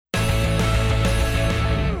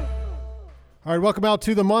All right, welcome out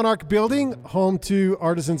to the Monarch building, home to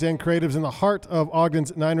artisans and creatives in the heart of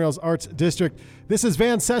Ogden's Nine Rails Arts District. This is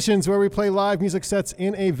Van Sessions, where we play live music sets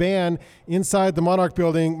in a van inside the Monarch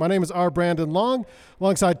building. My name is R. Brandon Long,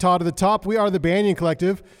 alongside Todd at the top. We are the Banyan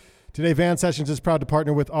Collective. Today, Van Sessions is proud to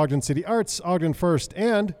partner with Ogden City Arts, Ogden First,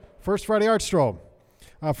 and First Friday Art Stroll.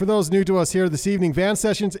 For those new to us here this evening, Van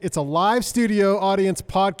Sessions, it's a live studio audience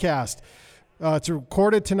podcast. It's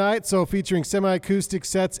recorded tonight, so featuring semi-acoustic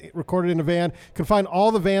sets recorded in a van. You can find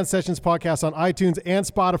all the Van Sessions podcasts on iTunes and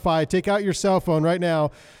Spotify. Take out your cell phone right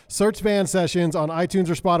now, search Van Sessions on iTunes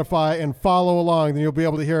or Spotify, and follow along. Then you'll be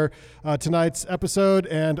able to hear tonight's episode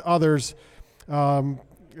and others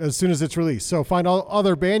as soon as it's released. So find all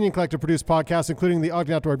other Banyan Collective produced podcasts, including the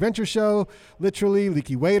Ogden Outdoor Adventure Show, Literally,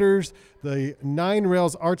 Leaky Waders, the Nine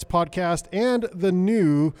Rails Arts Podcast, and the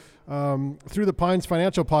new Through the Pines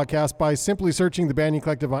Financial Podcast by simply searching the Banyan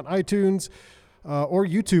Collective on iTunes or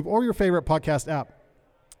YouTube or your favorite podcast app.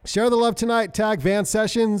 Share the love tonight. Tag Van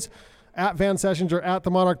Sessions, at Van Sessions, or at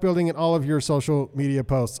the Monarch Building in all of your social media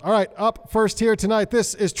posts. All right, up first here tonight,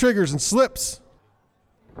 this is Triggers and Slips.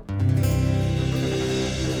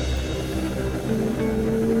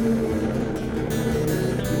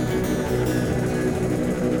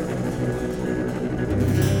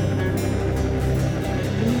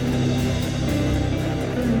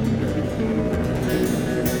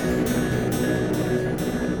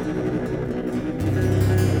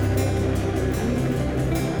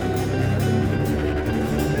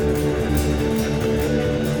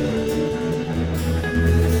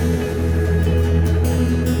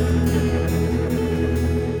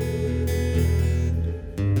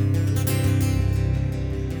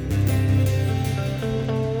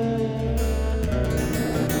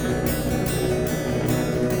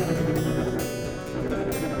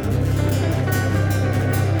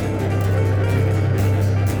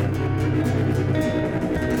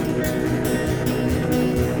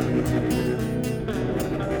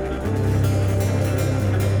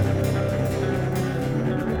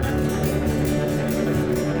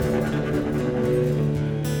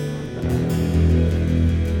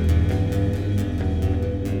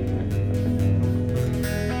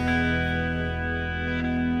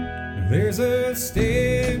 There's a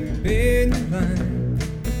step in the line,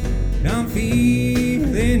 and I'm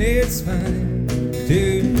feeling it's fine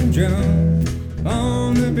to jump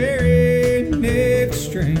on the very next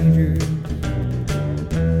stranger.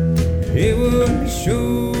 It would be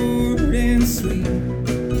short and sweet,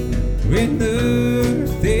 with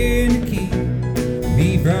nothing to keep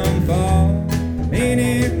me from falling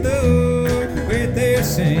in love with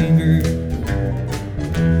this anger.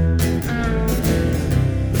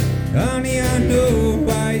 Honey, I know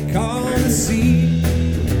why you call the sea.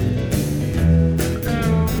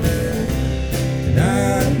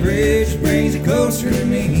 That bridge brings you closer to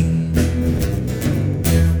me,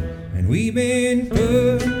 and we've been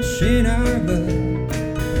pushing our luck.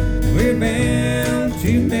 We're bound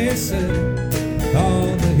to mess up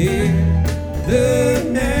all the here, the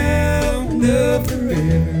now, the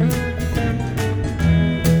forever.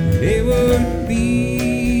 It wouldn't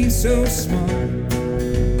be so smart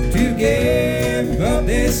to give up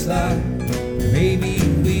this life. Maybe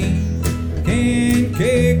we can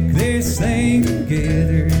kick this thing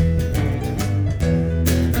together.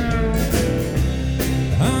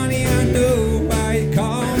 Honey, I know why you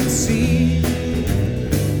call the sea.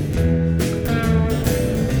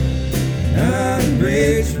 Now the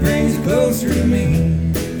bridge brings you closer to me.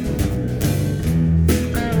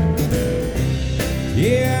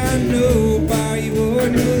 Yeah, I know why you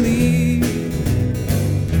wouldn't believe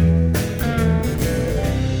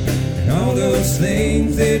all those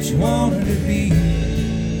things that you wanted to be.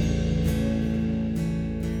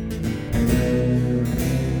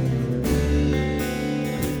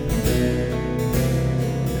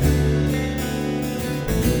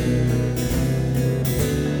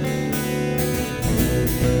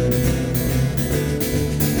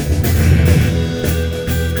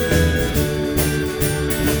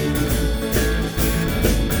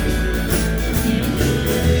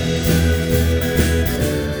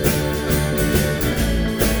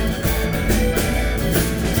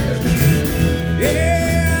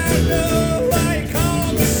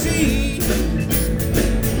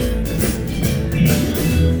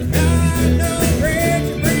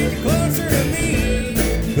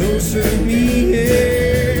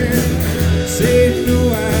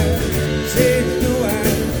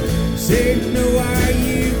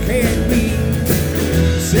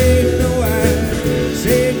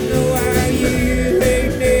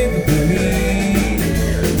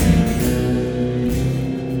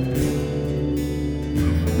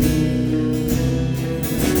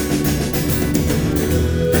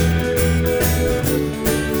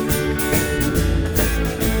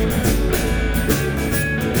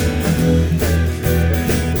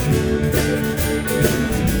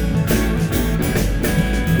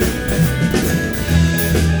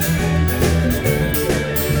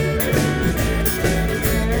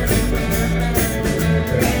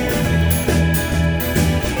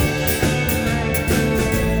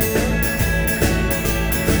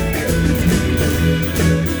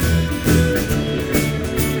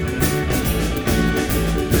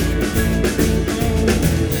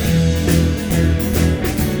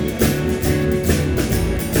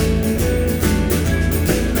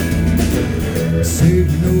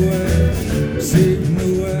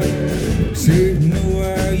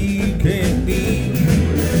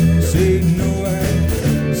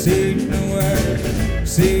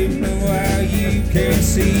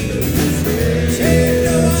 Said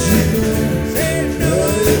no, said no,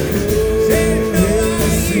 said no,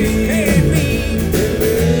 you can't be.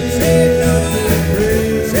 Said no,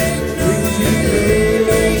 said no, you can't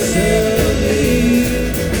be.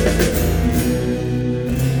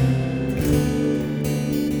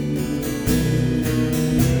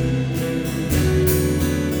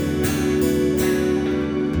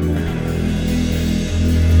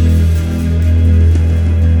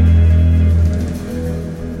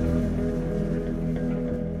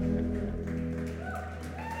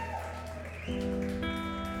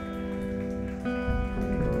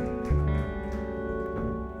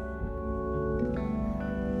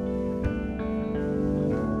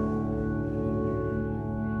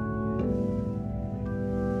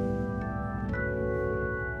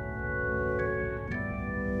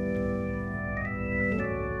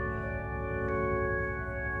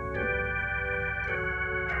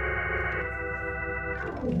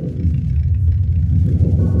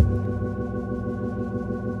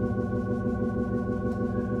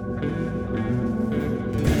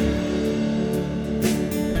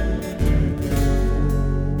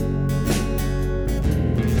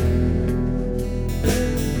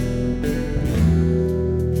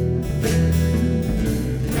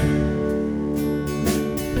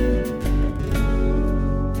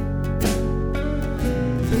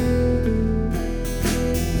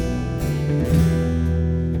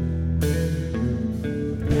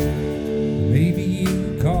 Maybe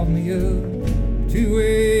you called me up to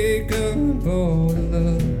wake up for the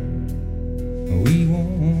love we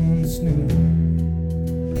once knew.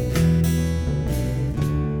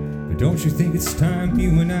 But don't you think it's time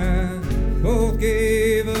you and I both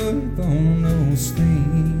gave up on those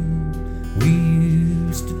things we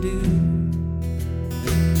used to do?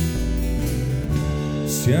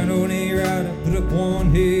 See, I know it ain't right, I put up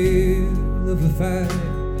one hell of a fight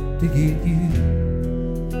to get you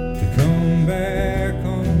come back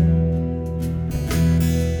home.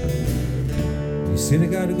 You said I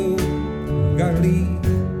gotta go, gotta leave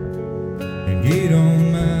and get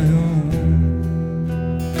on my own.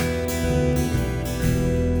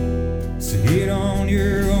 So get on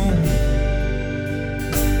your own,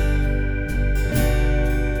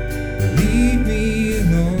 but leave me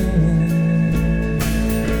alone,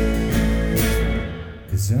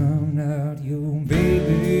 'cause I'm not your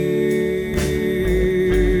baby.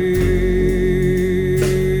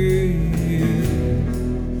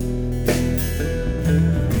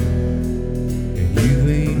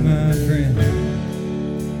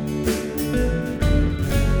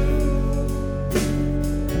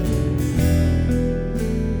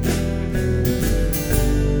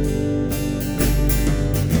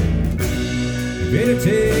 Better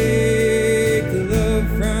take the love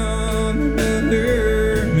from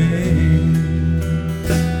another man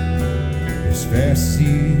as fast as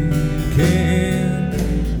you can.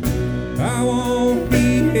 I won't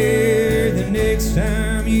be here the next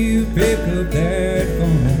time you pick up that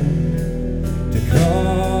phone to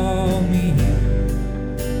call me.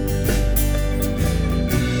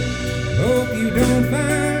 Hope you don't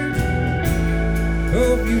find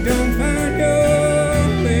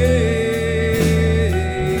your way.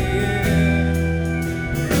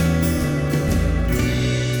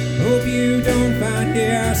 Hope you don't find,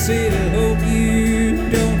 yeah, I said I hope you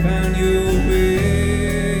don't find your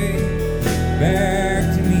way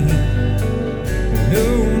back to me. No,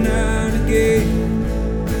 not again.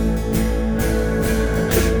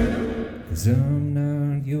 'Cause I'm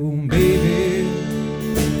not your baby,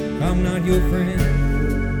 I'm not your friend.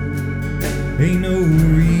 Ain't no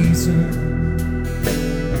reason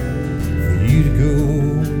for you to go.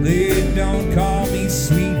 Then don't call me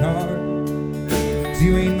sweetheart, 'cause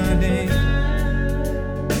you ain't my dame.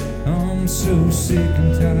 I'm so sick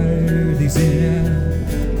and tired of these in and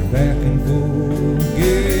out, back and forth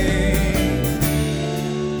games.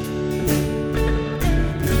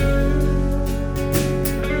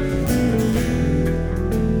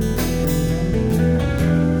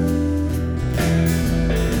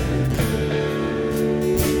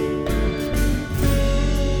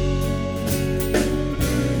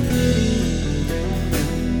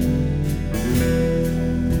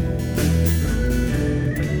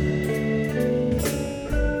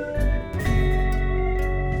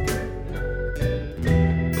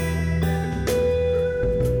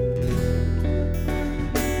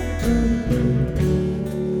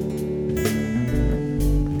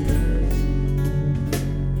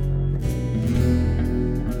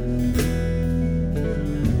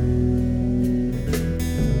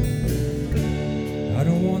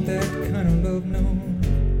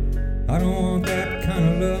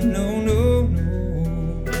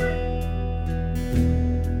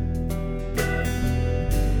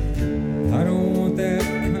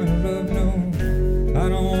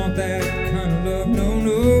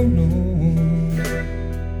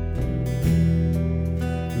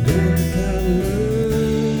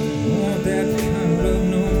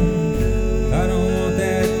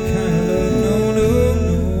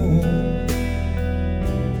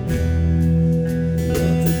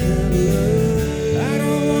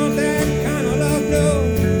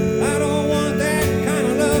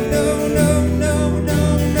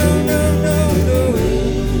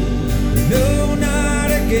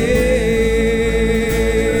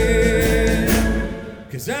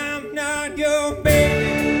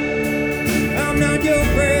 not your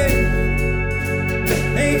friend.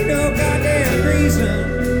 Ain't no goddamn reason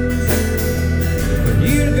for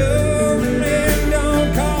you to go. And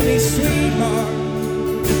don't call me sweetheart,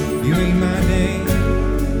 you ain't my name.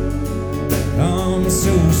 I'm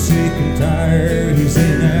so sick and tired, he's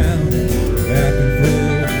in and out, back and forth.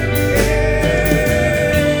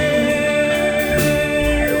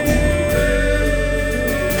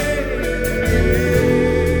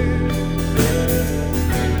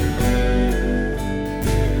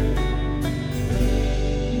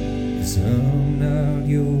 I'm not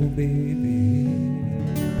your baby.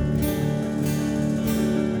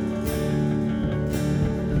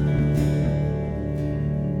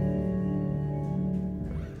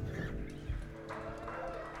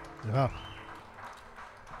 Yeah.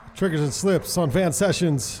 Triggers and Slips on Van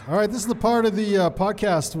Sessions. All right, this is the part of the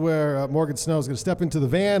podcast where Morgan Snow is going to step into the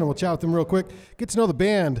van and we'll chat with him real quick, get to know the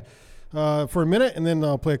band for a minute, and then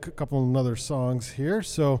I'll play a couple of other songs here.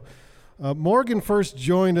 So Morgan first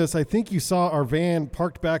joined us. I think you saw our van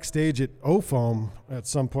parked backstage at O-Foam at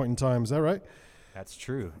some point in time. Is that right? That's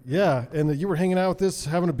true. Yeah, and you were hanging out with us,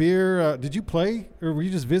 having a beer. Did you play, or were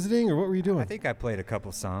you just visiting, or what were you doing? I think I played a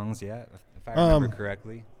couple songs, yeah, if I remember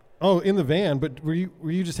correctly. Oh, in the van, but were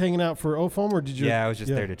you just hanging out for O-Foam, or did you? Yeah, I was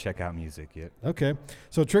just there to check out music, yep. Okay,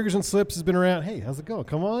 so Triggers and Slips has been around. Hey, how's it going?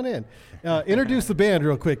 Come on in. Introduce the band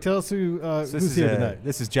real quick. Tell us who's here tonight.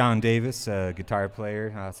 This is John Davis, a guitar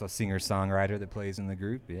player, also singer-songwriter that plays in the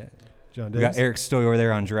group, yeah. John Davis. We got Eric Stoy over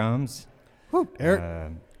there on drums. Woo,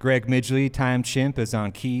 Eric. Greg Midgley, Time Chimp, is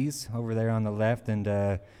on keys over there on the left,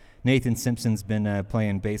 and Nathan Simpson's been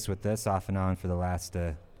playing bass with us off and on for the last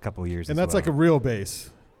couple of years. And that's like a real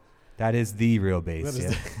bass. That is the real bass.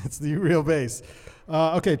 Yeah. It's the real bass.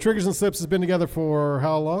 Okay, Triggers and Slips has been together for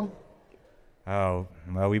how long? Oh,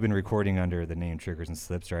 well, we've been recording under the name Triggers and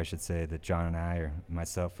Slips, or I should say that John and I, or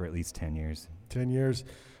myself, for at least 10 years. 10 years.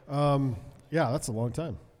 Yeah, that's a long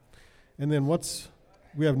time. And then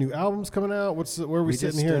we have new albums coming out. Where are we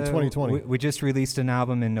sitting here in 2020? We just released an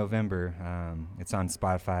album in November. It's on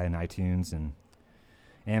Spotify and iTunes and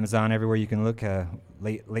Amazon, everywhere you can look.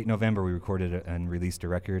 Late November, we recorded and released a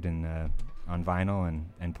record on vinyl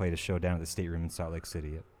and played a show down at the State Room in Salt Lake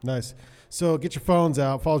City. Yep. Nice. So get your phones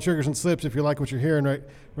out, follow Triggers and Slips if you like what you're hearing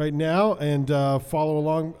right now, and follow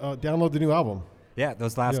along. Download the new album. Yeah,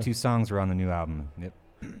 those last two songs were on the new album. Yep.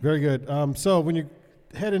 Very good. So when you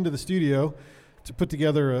head into the studio to put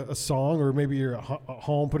together a song, or maybe you're at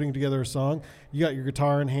home putting together a song, you got your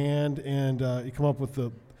guitar in hand, and you come up with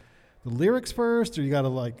the lyrics first, or you got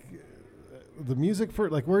to the music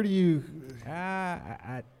first? Like, where do you?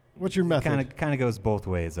 What's your method? Kind of goes both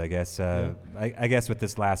ways, I guess. I guess with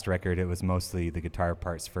this last record, it was mostly the guitar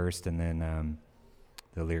parts first, and then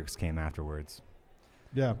the lyrics came afterwards.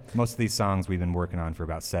 Yeah. Most of these songs we've been working on for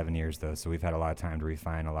about 7 years, though, so we've had a lot of time to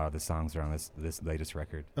refine a lot of the songs that are on this latest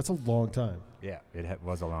record. That's a long time. Yeah, it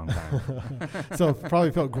was a long time. So it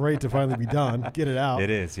probably felt great to finally be done, get it out. It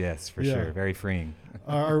is, yes, for sure. Very freeing.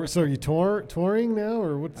 So are you touring now,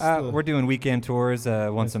 or what's We're doing weekend tours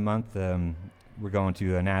once a month. We're going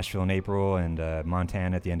to Nashville in April, and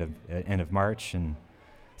Montana at the end of March, and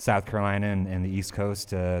South Carolina and the East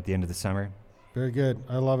Coast at the end of the summer. Very good.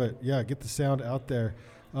 I love it. Yeah, get the sound out there.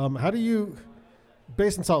 How do you,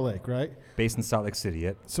 based in Salt Lake, right? Based in Salt Lake City,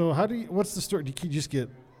 yep. So what's the story? Do you just get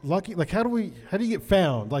lucky? Like, how do you get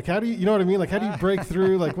found? Like, how do you know what I mean? Like, how do you break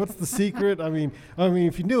through? Like, what's the secret? I mean,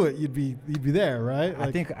 if you knew it, you'd be there, right?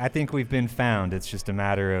 Like, I think we've been found. It's just a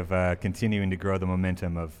matter of continuing to grow the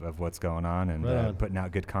momentum of what's going on, and putting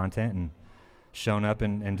out good content and showing up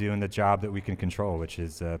and doing the job that we can control, which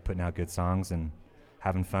is putting out good songs and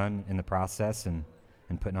having fun in the process and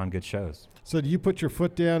putting on good shows. So do you put your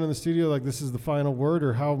foot down in the studio like this is the final word,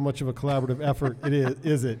 or how much of a collaborative effort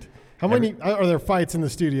is it? How many are there fights in the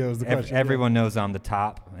studio is the question. Everyone knows I'm the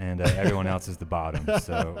top and everyone else is the bottom.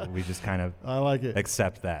 So we just kind of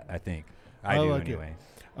accept that, I think. I do like anyway.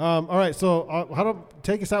 All right, so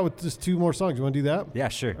take us out with just two more songs. You want to do that? Yeah,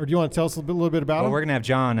 sure. Or do you want to tell us a little bit about them? We're going to have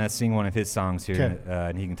John sing one of his songs here,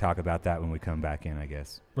 and he can talk about that when we come back in, I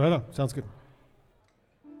guess. Right on. Sounds good.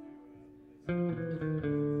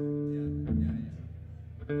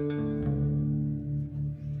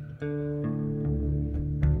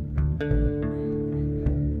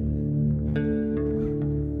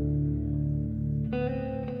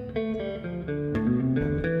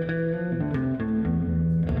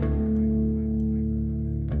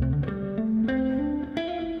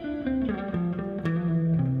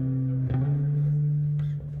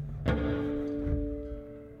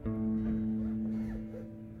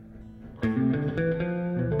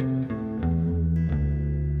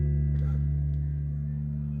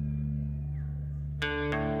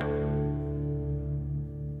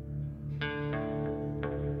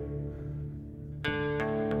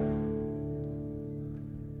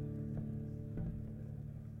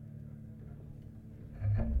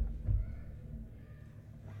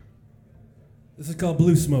 This is called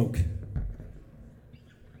Blue Smoke.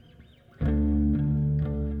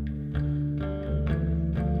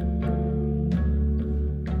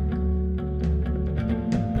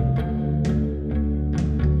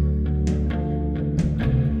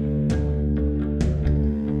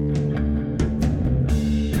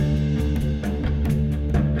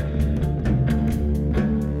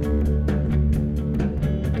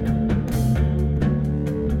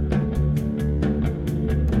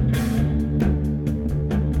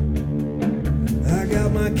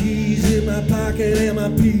 And my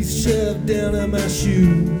piece shoved down in my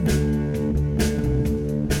shoe.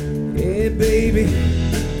 Hey baby,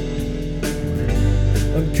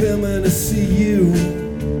 I'm coming to see you.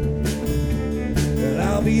 And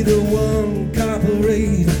I'll be the one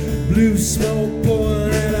corporate, blue smoke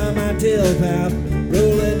pouring out of my tailpipe,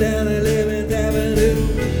 rolling down 11th Avenue.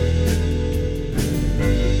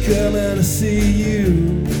 Coming to see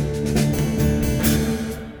you.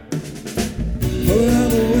 For all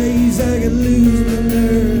the ways I could lose my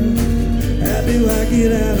nerve, how do I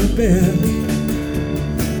get out of bed?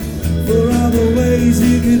 For all the ways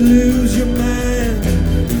you could lose your mind,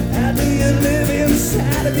 how do you live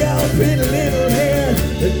inside of your pretty little head?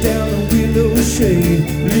 Let down the window shade,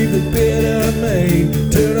 leave the bed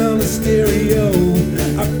unmade, turn on the stereo,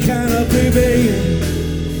 I'm kinda baby,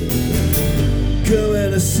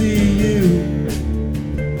 coming to see you.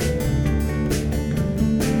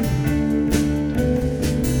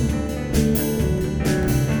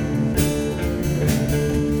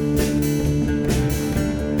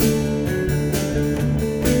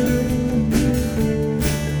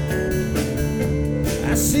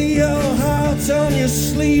 On your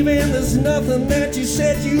sleeve and there's nothing that you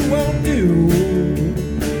said you won't do.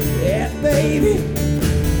 Yeah, baby,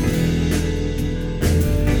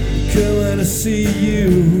 coming to see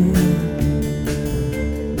you.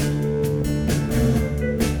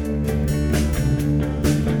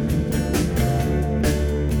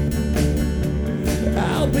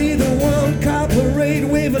 I'll be the one corporate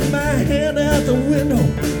waving my hand out the window,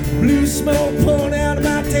 blue smoke pouring out of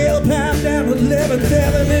my tailpipe down 11th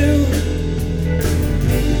Avenue.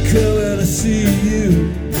 Coming to see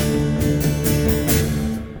you.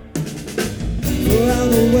 For all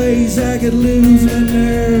the ways I could lose my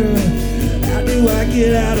nerve, how do I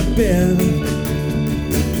get out of bed?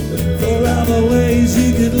 For all the ways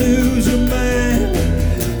you could lose your mind,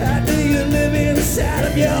 how do you live inside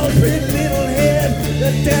of your pretty little head?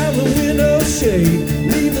 Let down the window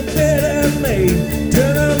shade, leave the bed unmade,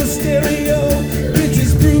 turn on the stereo,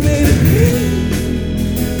 bitches grooving.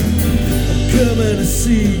 Coming to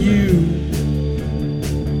see you.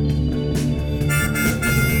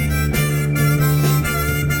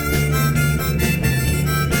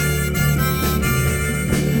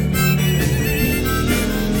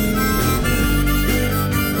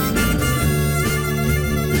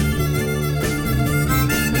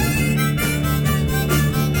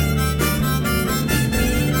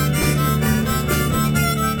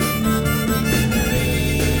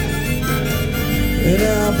 And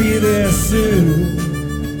I'll be there soon.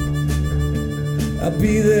 I'll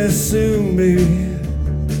be there soon, baby.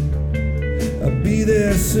 I'll be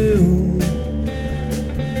there soon.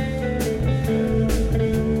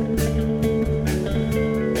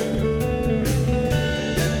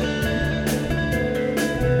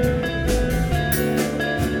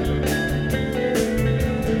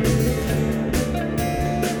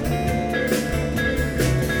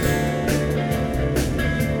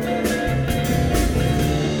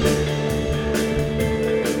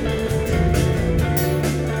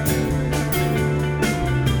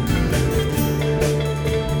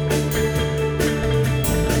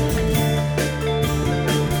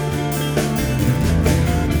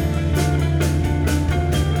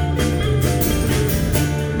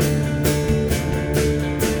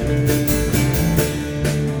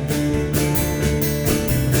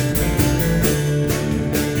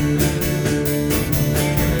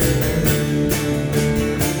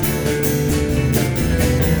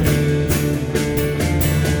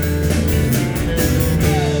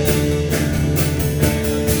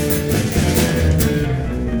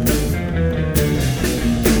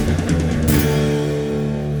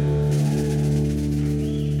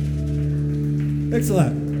 Thanks a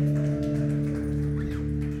lot.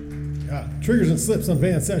 Triggers and Slips on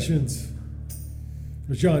Van Sessions.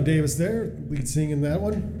 There's John Davis there, lead singing that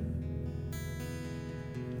one.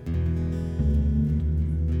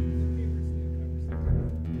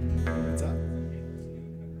 What's up?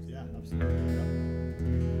 Yeah, absolutely.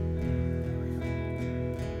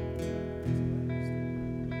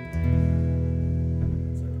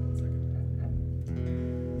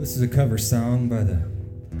 This is a cover song by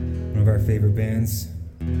one of our favorite bands,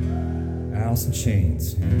 Alice in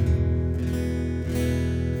Chains.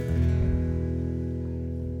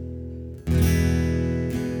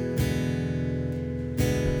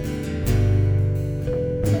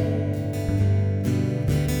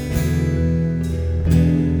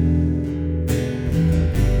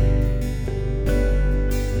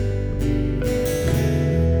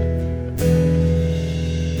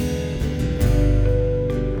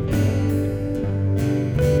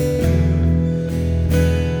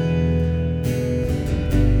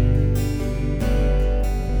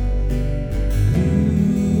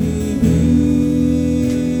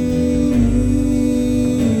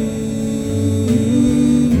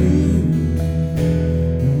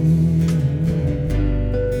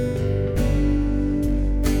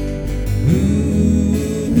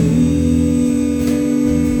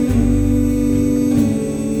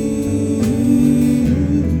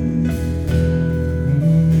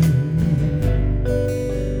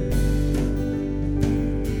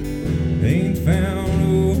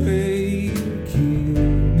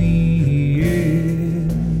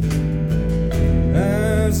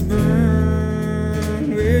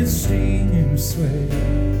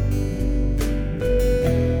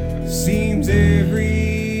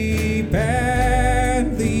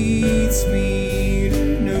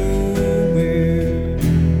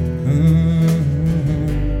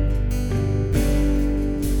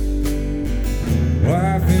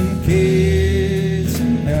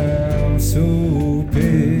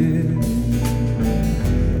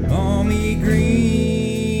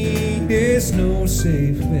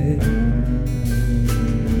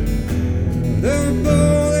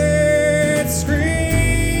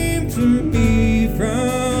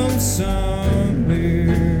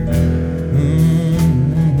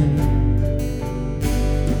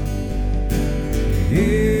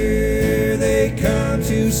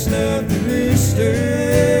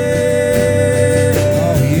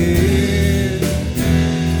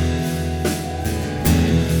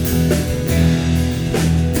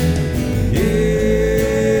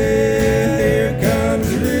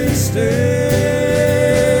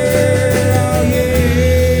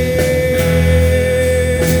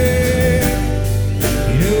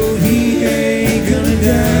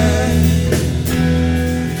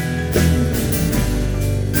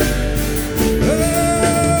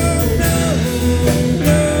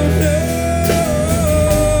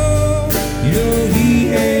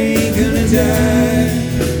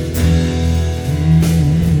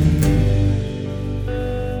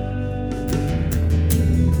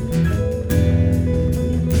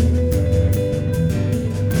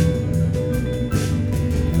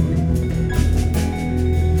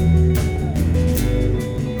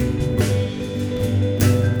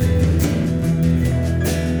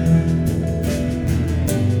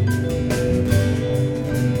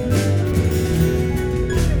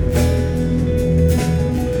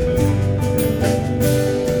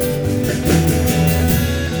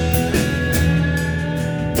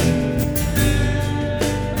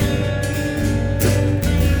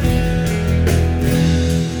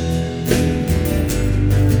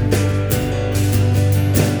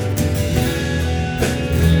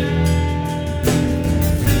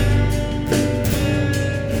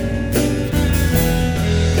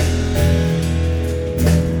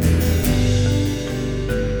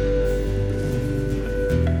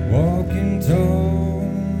 Oh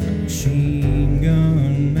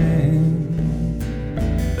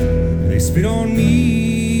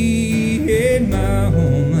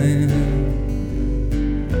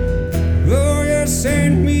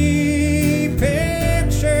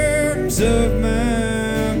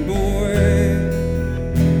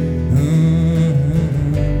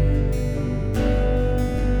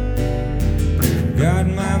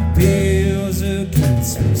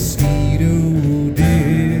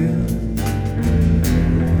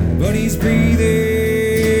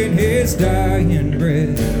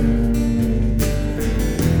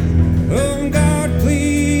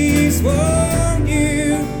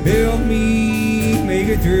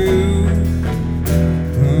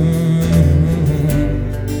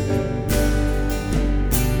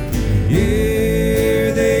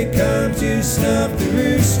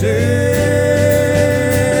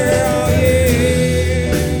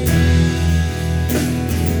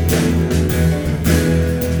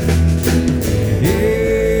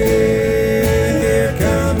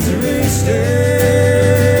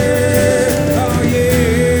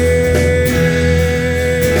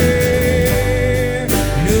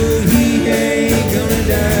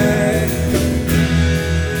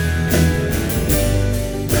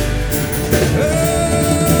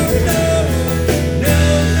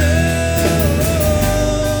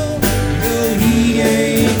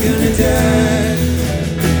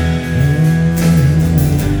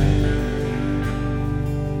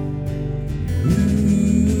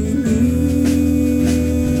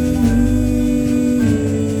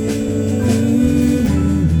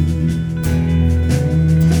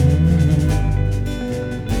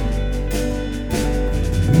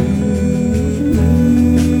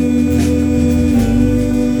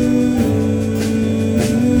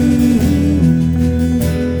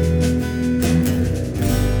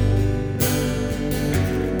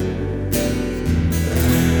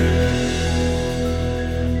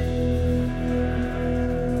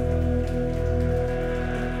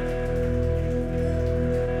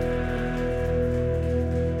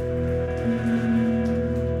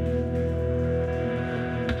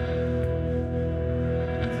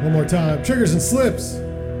One more time. Triggers and Slips.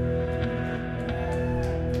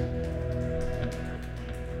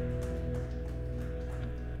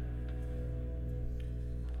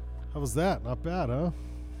 How was that? Not bad, huh?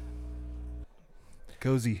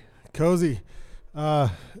 Cozy. John,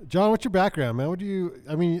 what's your background, man?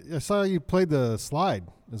 I saw you played the slide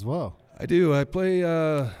as well. I do. I play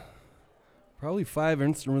probably 5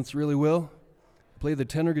 instruments really well. I play the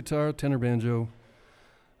tenor guitar, tenor banjo,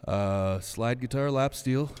 slide guitar, lap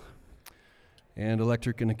steel, and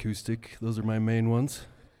electric and acoustic. Those are my main ones.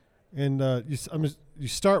 And you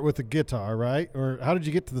start with the guitar, right? Or how did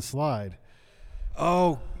you get to the slide?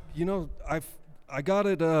 Oh, I got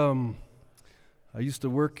it. I used to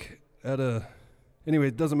work at anyway,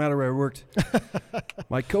 it doesn't matter where I worked.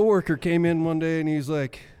 My coworker came in one day and he's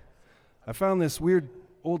like, I found this weird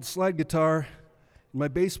old slide guitar in my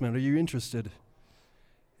basement. Are you interested?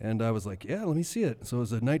 And I was like, yeah, let me see it. So it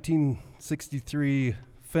was a 1963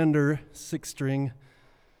 Fender 6-string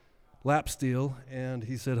lap steel. And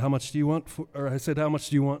he said, how much do you want? I said, how much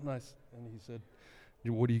do you want? And he said,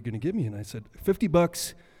 what are you going to give me? And I said,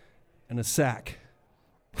 $50 and a sack.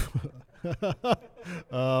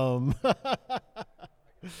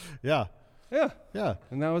 Yeah.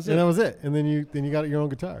 And that was it. And then you got your own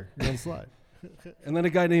guitar, your own slide. And then a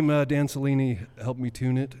guy named Dan Cellini helped me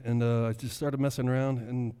tune it, and I just started messing around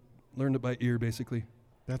and learned it by ear, basically.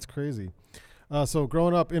 That's crazy. So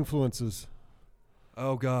growing up, influences.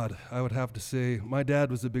 Oh God, I would have to say my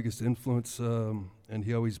dad was the biggest influence, and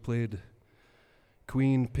he always played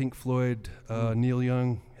Queen, Pink Floyd, Neil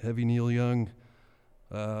Young, heavy Neil Young,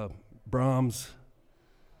 Brahms,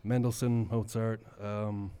 Mendelssohn, Mozart,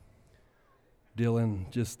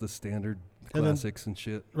 Dylan, just the standard classics and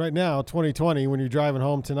shit. Right now, 2020, when you're driving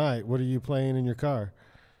home tonight, what are you playing in your car?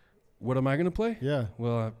 What am I going to play? Yeah.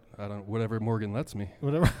 Well, I don't, whatever Morgan lets me.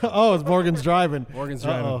 Whatever. Oh, it's Morgan's driving. Morgan's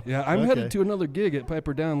driving. Yeah, I'm headed to another gig at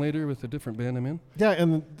Piper Down later with a different band I'm in. Yeah,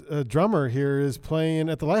 and the drummer here is playing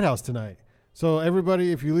at the Lighthouse tonight. So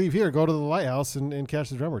everybody, if you leave here, go to the Lighthouse and catch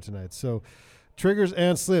the drummer tonight. So Triggers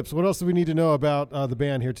and Slips. What else do we need to know about the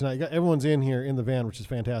band here tonight? Everyone's in here in the van, which is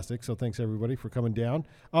fantastic. So thanks, everybody, for coming down.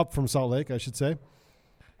 Up from Salt Lake, I should say.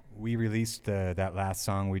 We released that last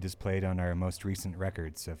song we just played on our most recent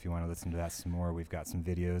record. So if you want to listen to that some more, we've got some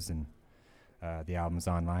videos, and the album's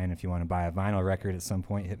online. If you want to buy a vinyl record at some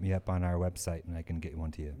point, hit me up on our website, and I can get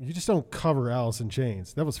one to you. You just don't cover Alice in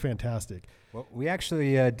Chains. That was fantastic. Well, we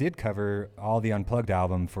actually did cover all the Unplugged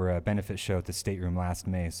album for a benefit show at the Stateroom last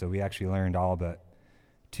May. So we actually learned all but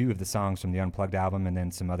 2 of the songs from the Unplugged album and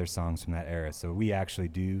then some other songs from that era. So we actually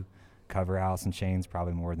do cover Alice in Chains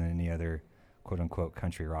probably more than any other quote-unquote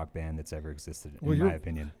country rock band that's ever existed, in my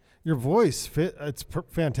opinion. Your voice, it's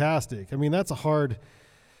fantastic. I mean, that's a hard...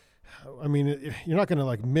 I mean, you're not going to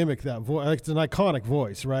like mimic that voice. It's an iconic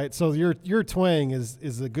voice, right? So your twang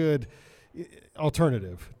is a good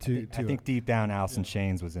alternative to. I think deep down, Alice in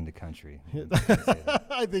Chains was into country.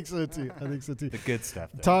 I think so too. The good stuff.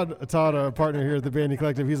 Todd, a partner here at the Bandy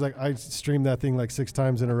Collective, he's like, I streamed that thing like 6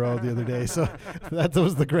 times in a row the other day. So that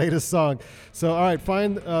was the greatest song. So all right,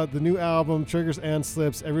 find the new album, Triggers and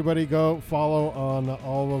Slips. Everybody go follow on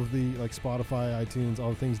all of the like Spotify, iTunes,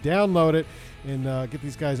 all the things. Download it and get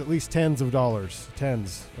these guys at least tens of dollars.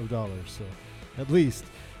 So at least.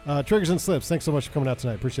 Triggers and Slips. Thanks so much for coming out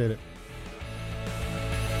tonight. Appreciate it.